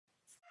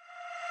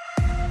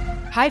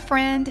Hi,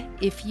 friend.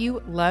 If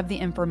you love the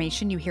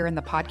information you hear in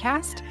the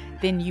podcast,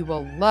 then you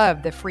will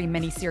love the free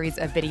mini-series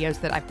of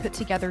videos that I've put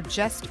together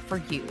just for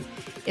you.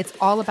 It's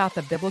all about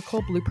the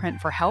biblical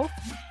blueprint for health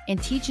and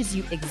teaches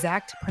you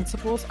exact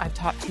principles I've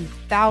taught to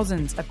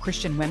thousands of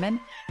Christian women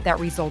that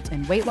result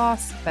in weight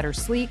loss, better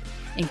sleep,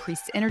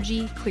 increased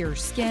energy, clearer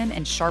skin,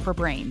 and sharper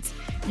brains.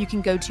 You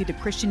can go to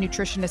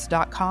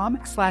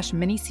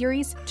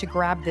thechristiannutritionist.com/miniseries to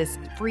grab this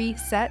free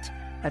set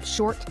of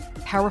short,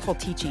 powerful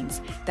teachings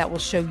that will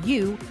show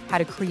you how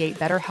to create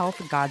better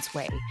health God's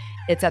way.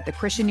 It's at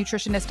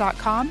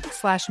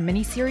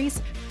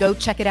thechristiannutritionist.com/miniseries. Go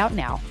check it out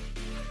now.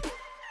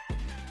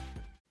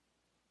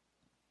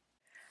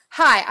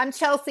 Hi, I'm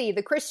Chelsea,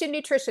 the Christian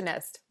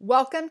Nutritionist.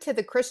 Welcome to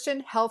the Christian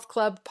Health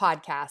Club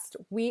podcast.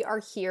 We are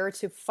here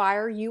to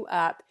fire you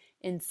up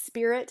in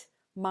spirit,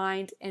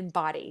 mind, and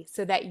body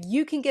so that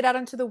you can get out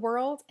into the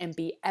world and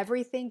be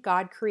everything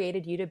God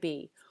created you to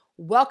be.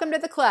 Welcome to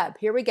the club.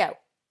 Here we go.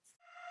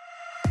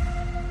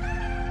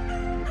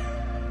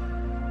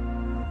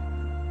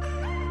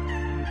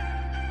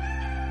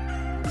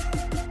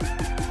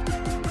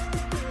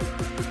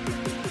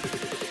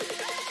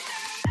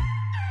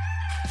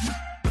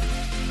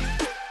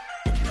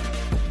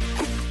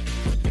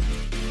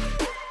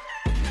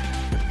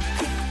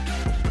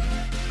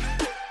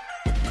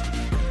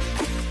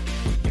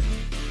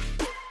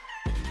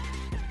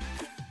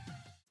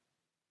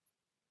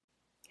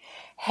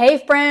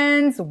 Hey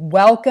friends,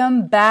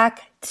 welcome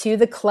back to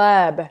the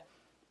club.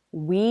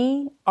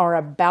 We are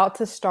about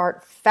to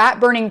start fat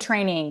burning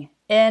training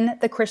in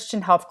the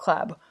Christian Health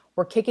Club.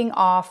 We're kicking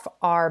off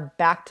our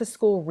back to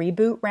school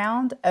reboot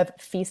round of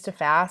Feast to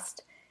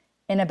Fast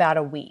in about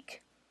a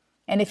week.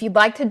 And if you'd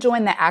like to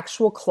join the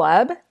actual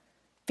club,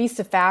 Feast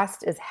to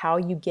Fast is how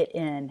you get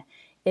in.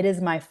 It is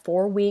my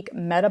 4-week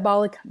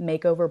metabolic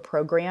makeover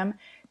program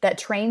that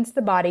trains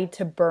the body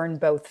to burn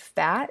both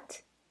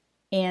fat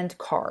and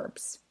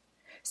carbs.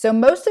 So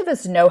most of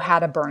us know how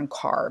to burn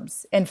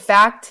carbs. In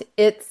fact,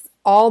 it's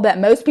all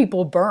that most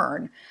people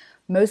burn.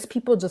 Most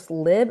people just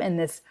live in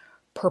this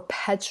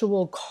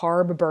perpetual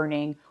carb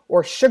burning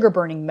or sugar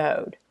burning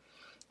mode.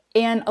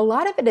 And a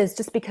lot of it is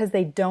just because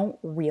they don't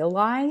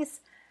realize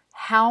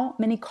how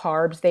many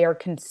carbs they are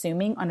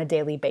consuming on a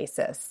daily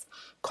basis.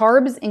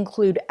 Carbs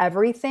include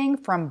everything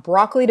from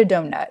broccoli to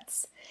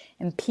donuts.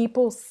 And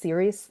people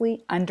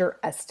seriously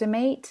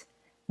underestimate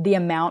the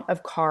amount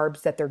of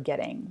carbs that they're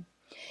getting.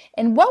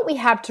 And what we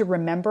have to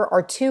remember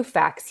are two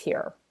facts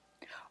here.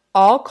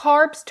 All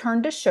carbs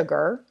turn to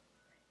sugar,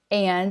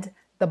 and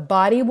the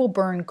body will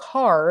burn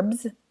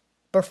carbs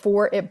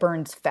before it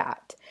burns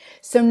fat.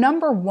 So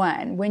number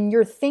one, when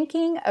you're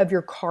thinking of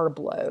your carb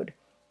load,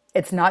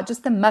 it's not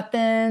just the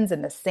muffins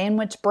and the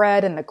sandwich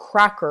bread and the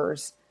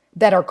crackers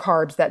that are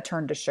carbs that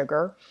turn to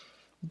sugar,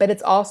 but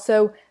it's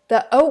also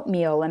the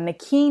oatmeal and the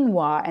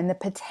quinoa and the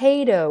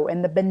potato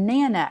and the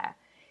banana.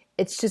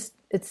 It's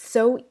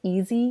so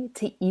easy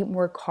to eat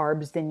more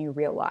carbs than you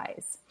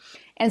realize.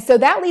 And so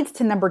that leads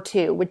to number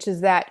two, which is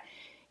that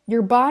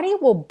your body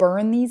will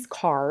burn these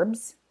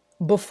carbs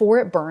before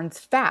it burns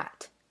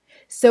fat.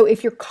 So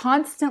if you're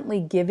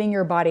constantly giving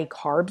your body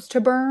carbs to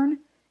burn,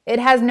 it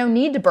has no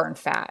need to burn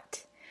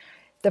fat.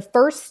 The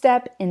first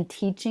step in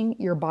teaching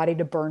your body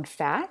to burn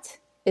fat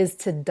is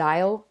to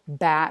dial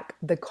back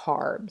the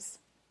carbs.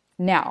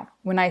 Now,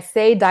 when I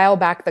say dial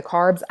back the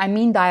carbs, I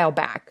mean dial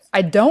back.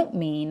 I don't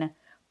mean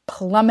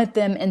plummet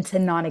them into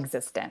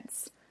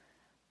non-existence.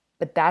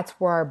 But that's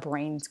where our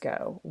brains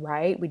go,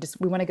 right? We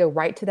want to go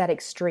right to that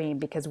extreme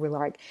because we're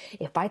like,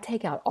 if I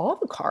take out all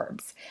the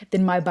carbs,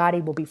 then my body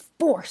will be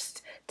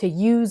forced to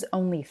use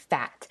only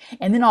fat.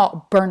 And then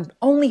I'll burn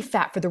only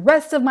fat for the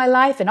rest of my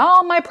life and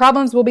all my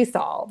problems will be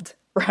solved,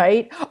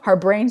 right? Our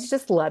brains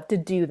just love to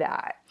do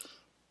that.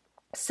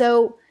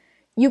 So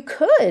you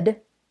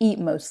could eat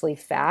mostly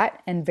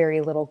fat and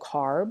very little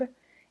carb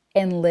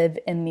and live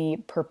in the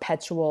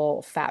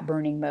perpetual fat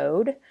burning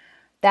mode.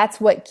 That's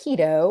what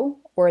keto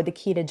or the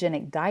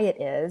ketogenic diet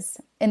is,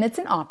 and it's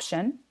an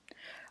option.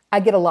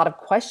 I get a lot of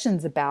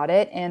questions about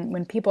it, and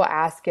when people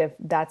ask if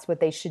that's what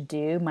they should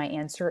do, my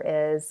answer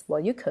is, well,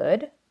 you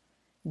could,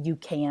 you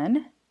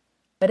can,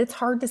 but it's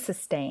hard to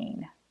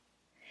sustain.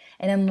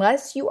 And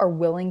unless you are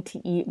willing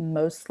to eat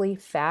mostly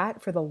fat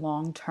for the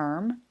long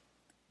term,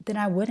 then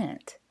I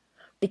wouldn't,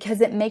 because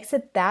it makes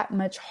it that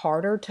much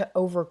harder to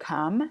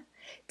overcome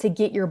to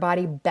get your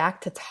body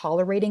back to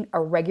tolerating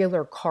a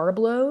regular carb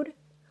load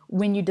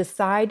when you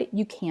decide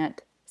you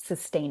can't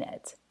sustain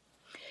it.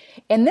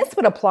 And this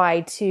would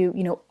apply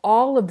to,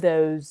 all of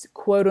those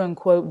quote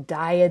unquote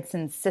diets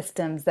and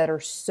systems that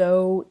are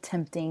so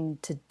tempting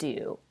to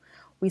do.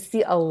 We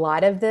see a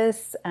lot of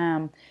this,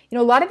 a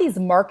lot of these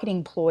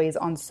marketing ploys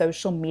on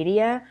social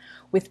media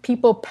with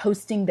people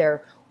posting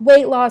their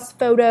weight loss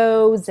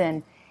photos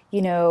and,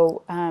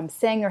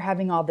 saying they're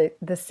having all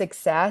the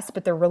success,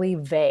 but they're really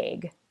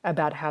vague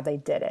about how they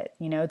did it.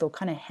 They'll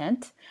kind of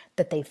hint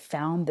that they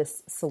found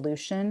this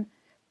solution,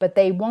 but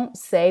they won't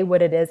say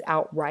what it is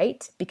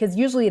outright because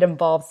usually it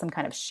involves some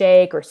kind of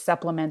shake or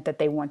supplement that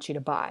they want you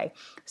to buy.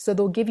 So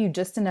they'll give you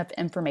just enough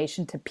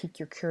information to pique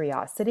your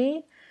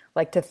curiosity,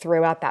 like to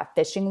throw out that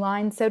fishing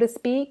line, so to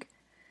speak,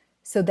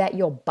 so that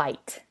you'll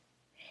bite.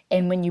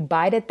 And when you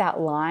bite at that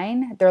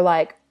line, they're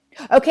like,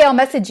 okay, I'll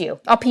message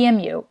you. I'll PM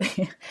you,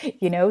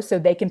 so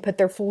they can put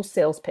their full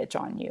sales pitch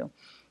on you.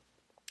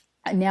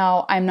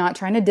 Now, I'm not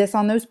trying to diss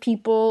on those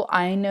people.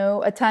 I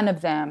know a ton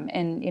of them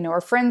and, are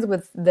friends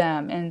with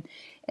them. And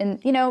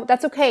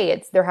that's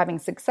okay. They're having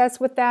success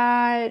with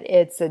that.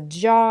 It's a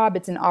job.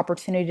 It's an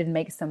opportunity to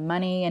make some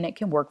money, and it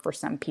can work for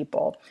some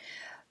people.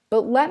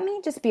 But let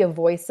me just be a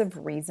voice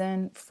of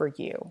reason for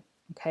you,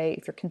 okay?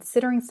 If you're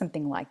considering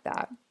something like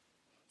that,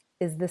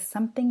 is this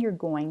something you're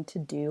going to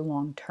do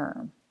long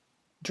term?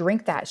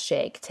 Drink that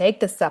shake, take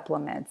the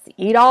supplements,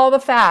 eat all the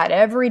fat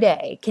every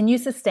day. Can you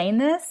sustain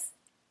this?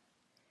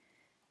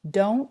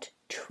 Don't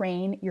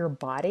train your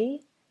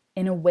body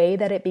in a way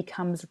that it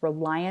becomes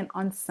reliant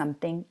on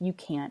something you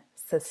can't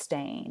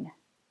sustain.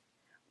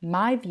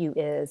 My view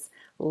is,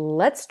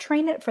 let's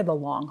train it for the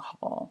long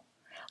haul.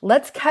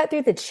 Let's cut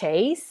through the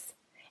chase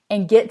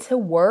and get to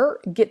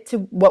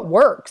what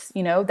works,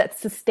 that's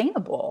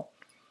sustainable.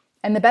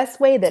 And the best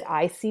way that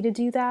I see to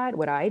do that,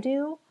 what I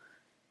do,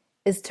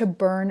 is to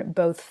burn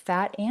both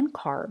fat and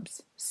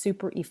carbs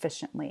super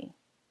efficiently.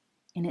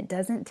 And it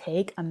doesn't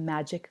take a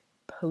magic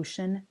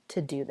potion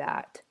to do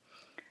that.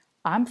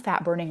 I'm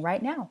fat burning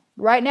right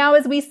now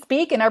as we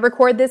speak, and I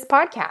record this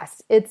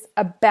podcast. It's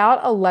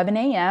about 11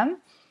 a.m.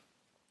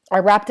 I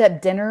wrapped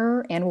up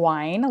dinner and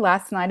wine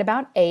last night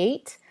about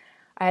 8.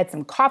 I had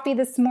some coffee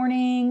this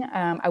morning.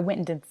 I went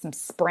and did some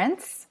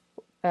sprints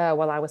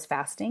while I was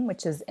fasting,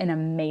 which is an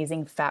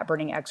amazing fat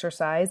burning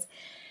exercise.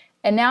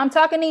 And now I'm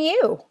talking to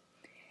you.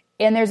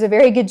 And there's a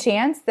very good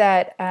chance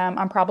that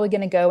I'm probably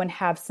going to go and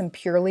have some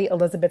Purely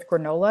Elizabeth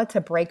granola to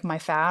break my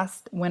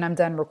fast when I'm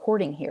done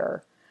recording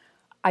here.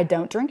 I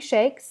don't drink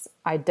shakes.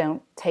 I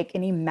don't take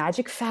any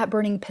magic fat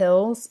burning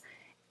pills.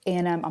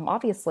 And I'm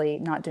obviously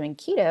not doing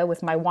keto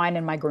with my wine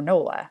and my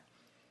granola.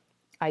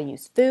 I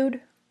use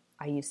food,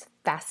 I use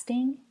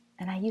fasting,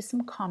 and I use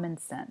some common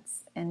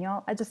sense. And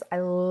y'all, I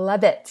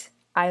love it.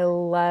 I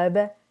love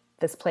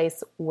this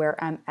place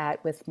where I'm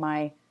at with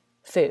my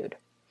food.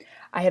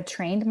 I have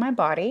trained my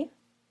body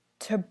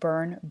to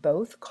burn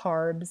both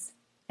carbs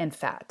and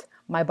fat.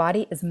 My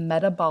body is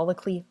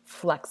metabolically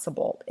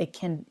flexible. It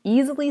can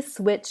easily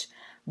switch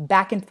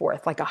back and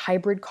forth like a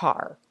hybrid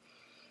car.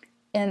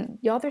 And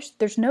y'all,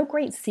 there's no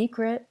great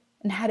secret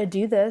in how to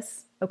do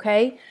this,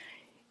 okay?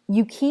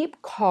 You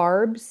keep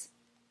carbs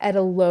at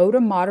a low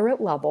to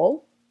moderate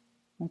level,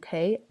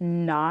 okay?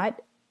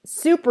 Not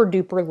super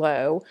duper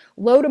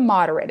low to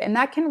moderate. And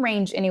that can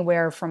range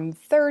anywhere from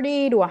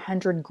 30 to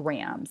 100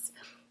 grams.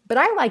 But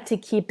I like to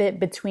keep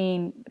it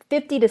between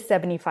 50 to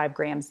 75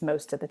 grams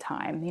most of the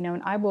time,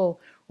 and I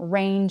will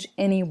range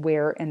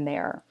anywhere in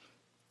there.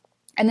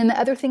 And then the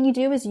other thing you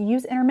do is you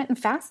use intermittent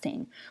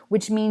fasting,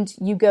 which means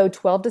you go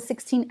 12 to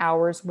 16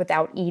 hours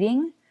without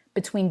eating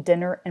between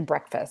dinner and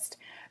breakfast.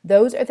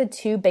 Those are the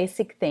two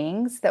basic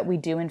things that we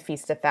do in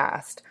Feast to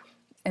Fast.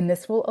 And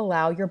this will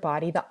allow your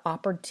body the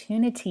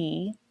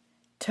opportunity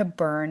to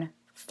burn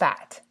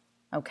fat,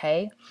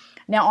 okay?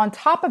 Now, on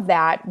top of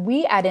that,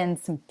 we add in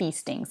some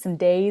feasting, some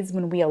days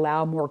when we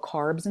allow more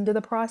carbs into the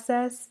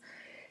process.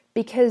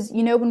 Because,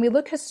 when we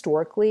look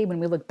historically, when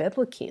we look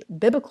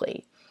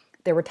biblically,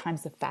 there were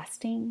times of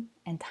fasting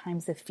and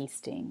times of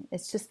feasting.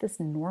 It's just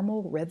this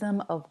normal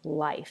rhythm of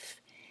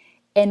life.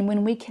 And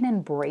when we can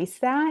embrace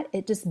that,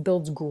 it just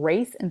builds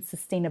grace and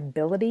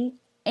sustainability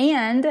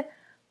and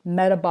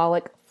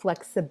metabolic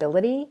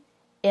flexibility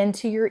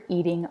into your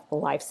eating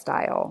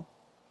lifestyle.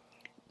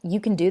 You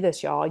can do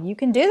this, y'all. You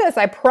can do this,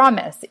 I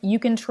promise. You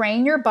can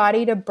train your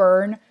body to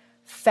burn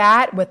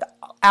fat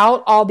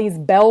without all these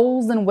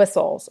bells and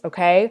whistles,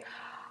 okay?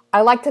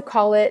 I like to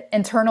call it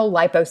internal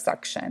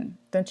liposuction.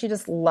 Don't you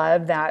just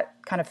love that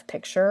kind of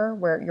picture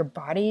where your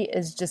body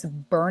is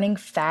just burning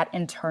fat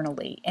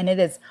internally? And it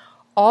is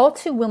all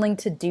too willing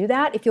to do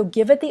that if you'll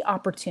give it the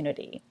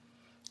opportunity.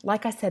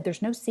 Like I said,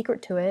 there's no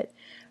secret to it,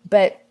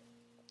 but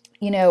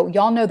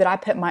y'all know that I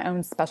put my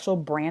own special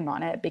brand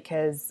on it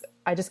because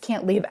I just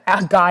can't leave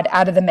God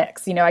out of the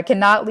mix. I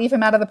cannot leave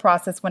him out of the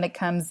process when it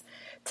comes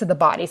to the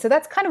body. So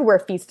that's kind of where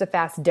Feast to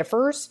Fast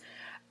differs.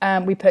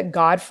 We put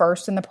God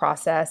first in the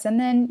process, and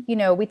then,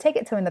 we take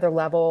it to another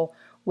level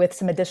with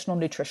some additional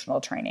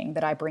nutritional training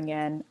that I bring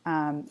in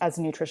as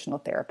a nutritional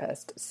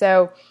therapist.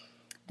 So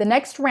the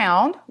next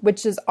round,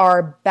 which is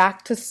our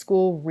back to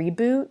school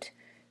reboot,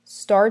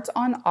 starts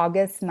on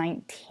August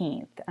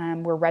 19th.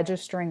 We're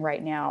registering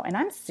right now, and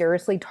I'm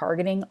seriously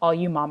targeting all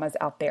you mamas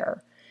out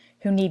there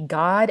who need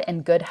God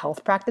and good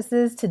health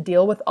practices to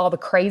deal with all the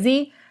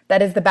crazy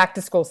that is the back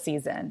to school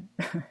season,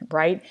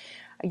 right?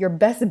 Your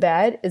best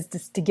bet is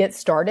just to get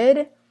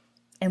started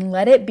and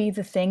let it be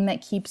the thing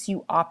that keeps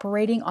you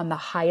operating on the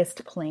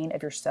highest plane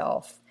of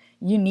yourself.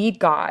 You need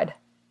God.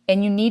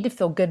 And you need to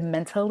feel good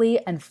mentally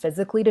and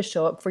physically to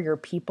show up for your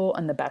people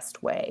in the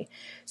best way.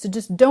 So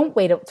just don't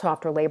wait until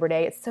after Labor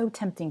Day. It's so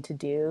tempting to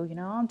do,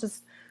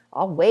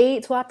 I'll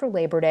wait till after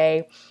Labor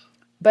Day.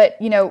 But,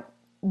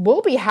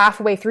 we'll be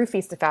halfway through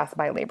Feast to Fast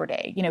by Labor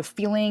Day,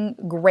 feeling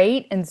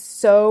great and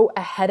so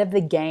ahead of the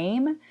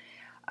game.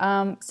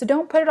 So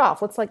don't put it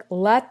off. Let's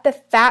let the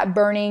fat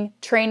burning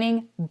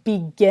training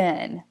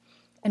begin.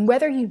 And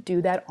whether you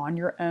do that on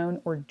your own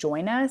or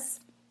join us,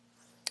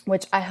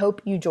 which I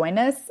hope you join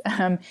us,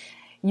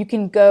 you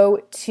can go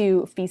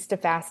to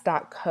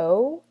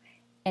feasttofast.co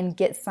and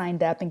get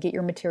signed up and get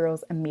your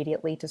materials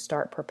immediately to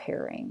start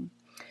preparing.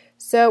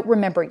 So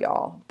remember,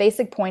 y'all,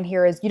 basic point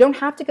here is you don't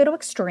have to go to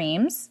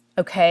extremes,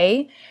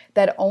 okay?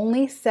 That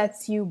only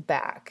sets you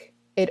back.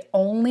 It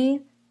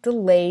only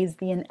delays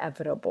the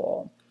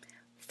inevitable.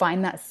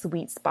 Find that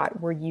sweet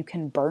spot where you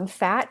can burn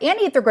fat and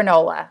eat the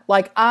granola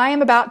like I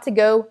am about to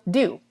go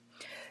do.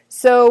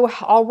 So,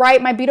 all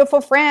right, my beautiful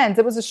friends,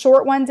 it was a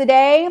short one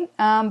today,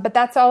 but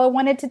that's all I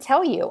wanted to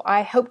tell you.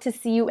 I hope to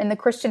see you in the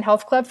Christian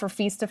Health Club for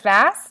Feast to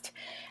Fast.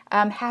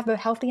 Have a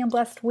healthy and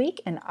blessed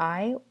week, and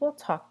I will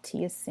talk to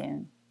you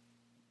soon.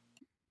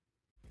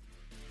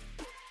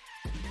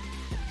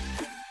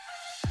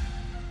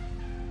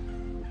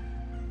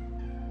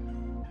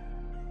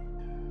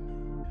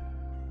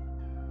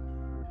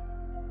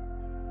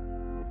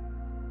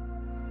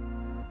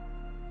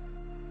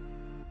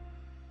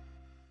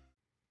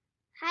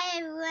 Hi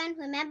everyone,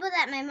 remember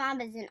that my mom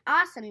is an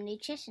awesome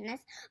nutritionist,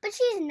 but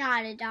she's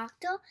not a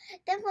doctor.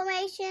 The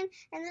information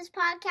in this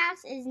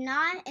podcast is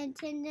not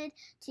intended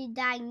to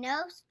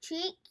diagnose,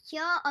 treat,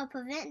 cure, or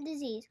prevent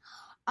disease.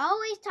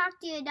 Always talk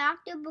to your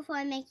doctor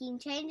before making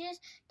changes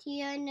to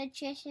your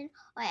nutrition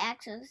or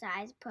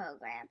exercise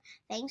program.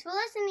 Thanks for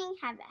listening.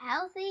 Have a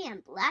healthy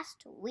and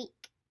blessed week.